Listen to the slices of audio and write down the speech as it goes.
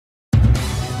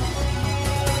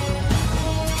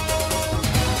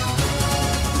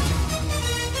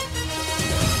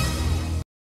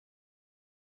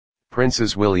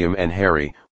Princes William and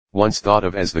Harry, once thought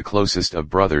of as the closest of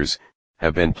brothers,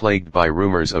 have been plagued by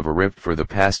rumors of a rift for the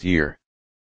past year.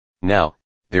 Now,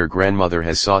 their grandmother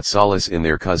has sought solace in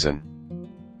their cousin.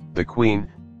 The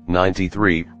Queen,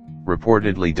 93,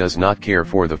 reportedly does not care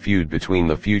for the feud between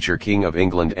the future King of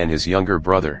England and his younger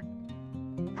brother.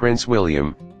 Prince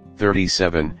William,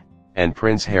 37, and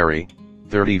Prince Harry,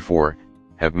 34,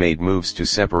 have made moves to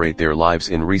separate their lives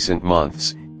in recent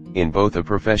months, in both a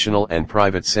professional and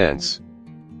private sense.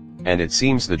 And it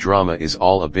seems the drama is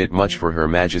all a bit much for Her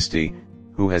Majesty,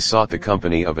 who has sought the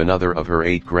company of another of her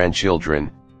 8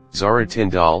 grandchildren, Zara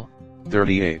Tyndall,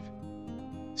 38.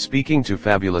 Speaking to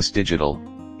Fabulous Digital,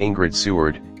 Ingrid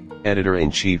Seward,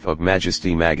 editor-in-chief of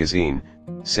Majesty magazine,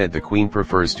 said the Queen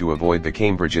prefers to avoid the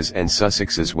Cambridges and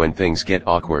Sussexes when things get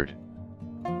awkward.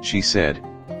 She said,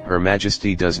 Her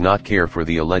Majesty does not care for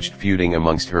the alleged feuding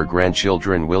amongst her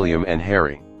grandchildren William and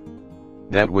Harry.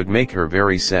 That would make her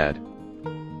very sad.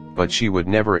 But she would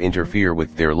never interfere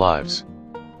with their lives.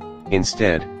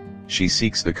 Instead, she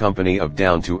seeks the company of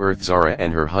down-to-earth Zara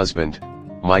and her husband,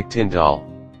 Mike Tyndall.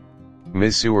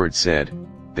 Ms. Seward said,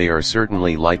 they are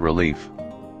certainly light relief.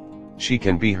 She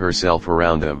can be herself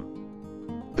around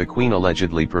them. The Queen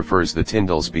allegedly prefers the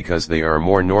Tyndalls because they are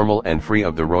more normal and free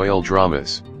of the royal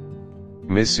dramas.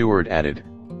 Ms. Seward added,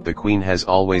 the Queen has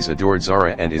always adored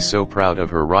Zara and is so proud of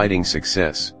her riding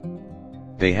success.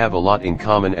 They have a lot in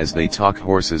common as they talk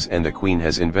horses, and the Queen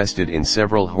has invested in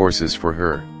several horses for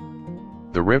her.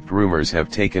 The rift rumors have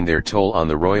taken their toll on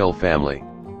the royal family.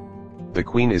 The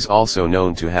Queen is also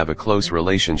known to have a close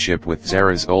relationship with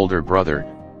Zara's older brother,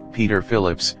 Peter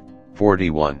Phillips,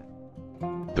 41.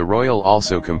 The royal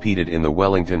also competed in the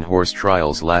Wellington Horse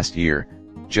Trials last year,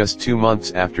 just 2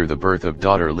 months after the birth of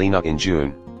daughter Lena in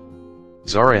June.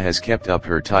 Zara has kept up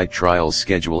her tight trials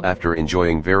schedule after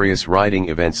enjoying various riding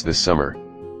events this summer.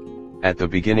 At the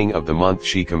beginning of the month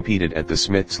she competed at the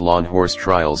Smith's Lawn Horse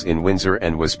Trials in Windsor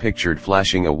and was pictured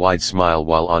flashing a wide smile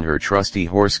while on her trusty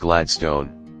horse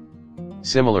Gladstone.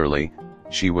 Similarly,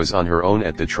 she was on her own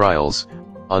at the trials,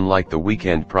 unlike the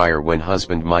weekend prior when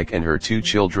husband Mike and her 2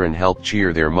 children helped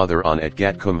cheer their mother on at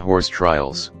Gatcombe Horse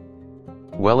Trials.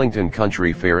 Wellington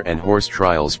Country Fair and Horse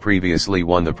Trials previously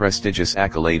won the prestigious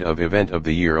accolade of Event of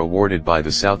the Year awarded by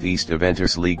the South East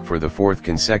Eventers League for the 4th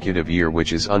consecutive year,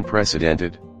 which is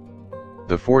unprecedented.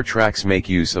 The 4 tracks make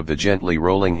use of the gently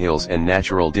rolling hills and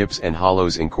natural dips and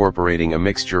hollows, incorporating a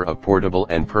mixture of portable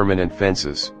and permanent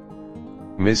fences.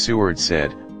 Ms. Seward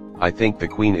said, I think the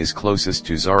Queen is closest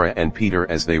to Zara and Peter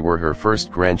as they were her first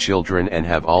grandchildren and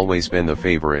have always been the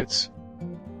favorites.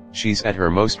 She's at her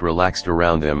most relaxed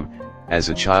around them. As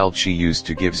a child she used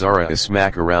to give Zara a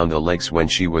smack around the legs when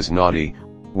she was naughty,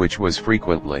 which was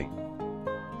frequently.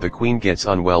 The Queen gets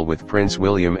on well with Prince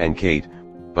William and Kate,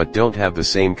 but don't have the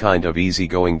same kind of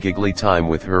easygoing giggly time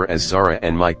with her as Zara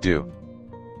and Mike do.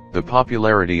 The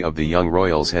popularity of the young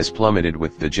royals has plummeted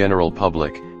with the general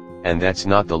public, and that's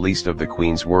not the least of the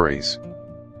Queen's worries.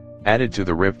 Added to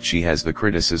the rift she has the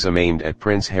criticism aimed at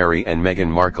Prince Harry and Meghan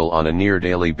Markle on a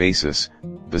near-daily basis,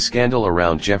 the scandal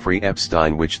around Jeffrey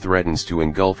Epstein which threatens to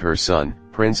engulf her son,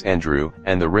 Prince Andrew,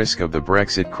 and the risk of the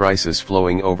Brexit crisis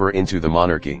flowing over into the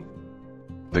monarchy.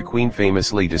 The Queen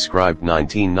famously described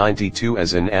 1992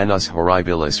 as an annus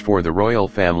horribilis for the royal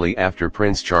family after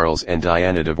Prince Charles and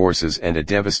Diana divorces and a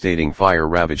devastating fire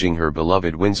ravaging her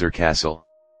beloved Windsor Castle.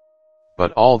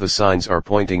 But all the signs are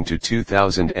pointing to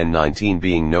 2019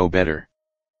 being no better.